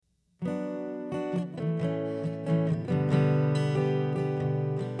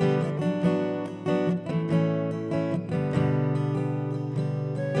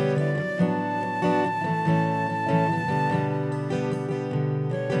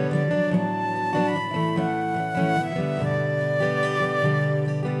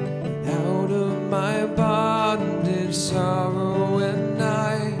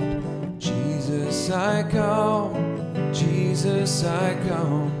Jesus, I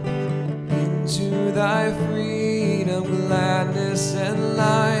come into thy freedom, gladness, and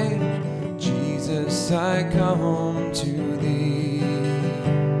light. Jesus, I come to thee.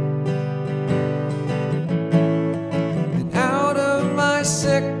 And out of my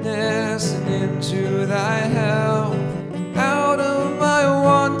sickness and into thy health, out of my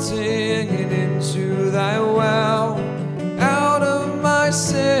wanting and into thy wealth, out of my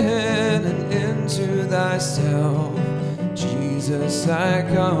sin and into thyself, Jesus, I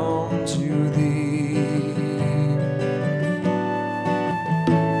come to thee.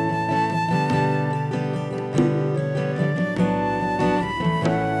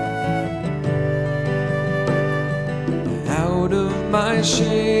 Out of my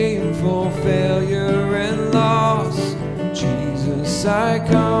shameful failure and loss, Jesus, I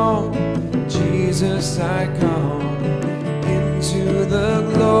come. Jesus, I come into the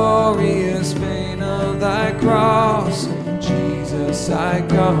glorious pain of thy cross. Jesus, I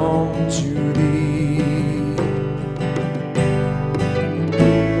come to thee.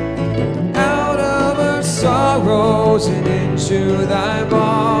 Out of her sorrows and into thy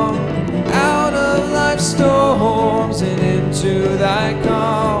balm, out of life's storms and into thy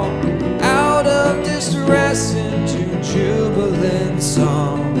calm, out of distress into jubilant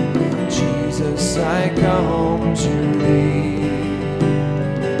song, Jesus, I come to thee.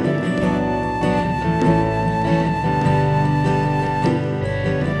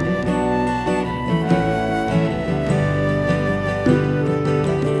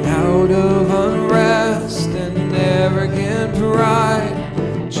 Out of unrest and arrogant pride,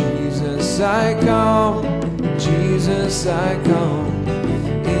 Jesus, I come. Jesus, I come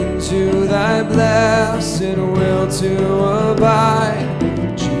into thy blessed will to abide.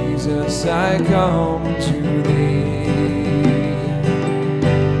 Jesus, I come to thee.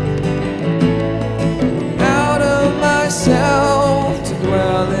 Out of myself to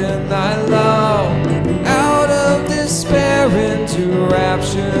dwell in thy love, out of despair into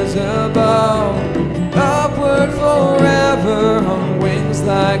raptures above, upward forever on wings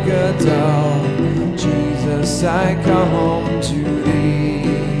like a dove. Jesus, I come to thee.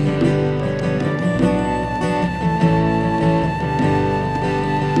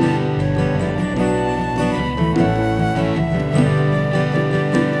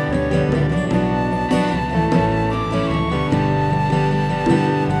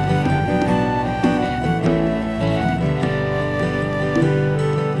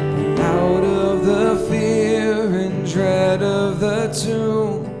 Out of the fear and dread of the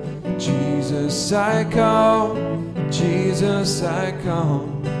tomb, Jesus, I come. Jesus, I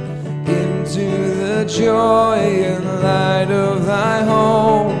come into the joy and light of thy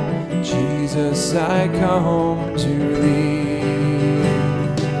home. Jesus, I come to thee.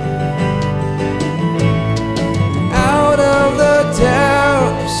 Out of the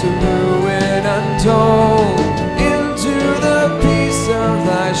depths of ruin untold, into the peace of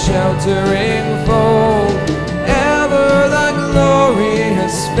thy sheltering fold, ever thy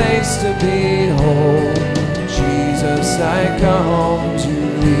glorious face to behold. Jesus, I come to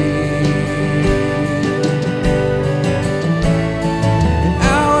thee. And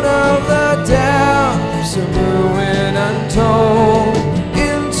out of the depths of ruin untold,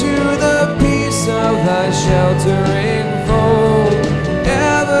 into the peace of thy sheltering fold,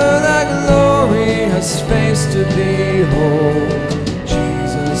 ever thy glorious face to behold.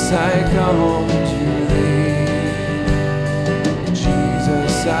 Jesus, I come to thee.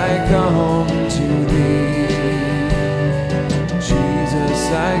 Jesus, I come to thee. Jesus,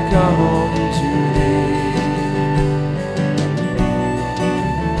 I come.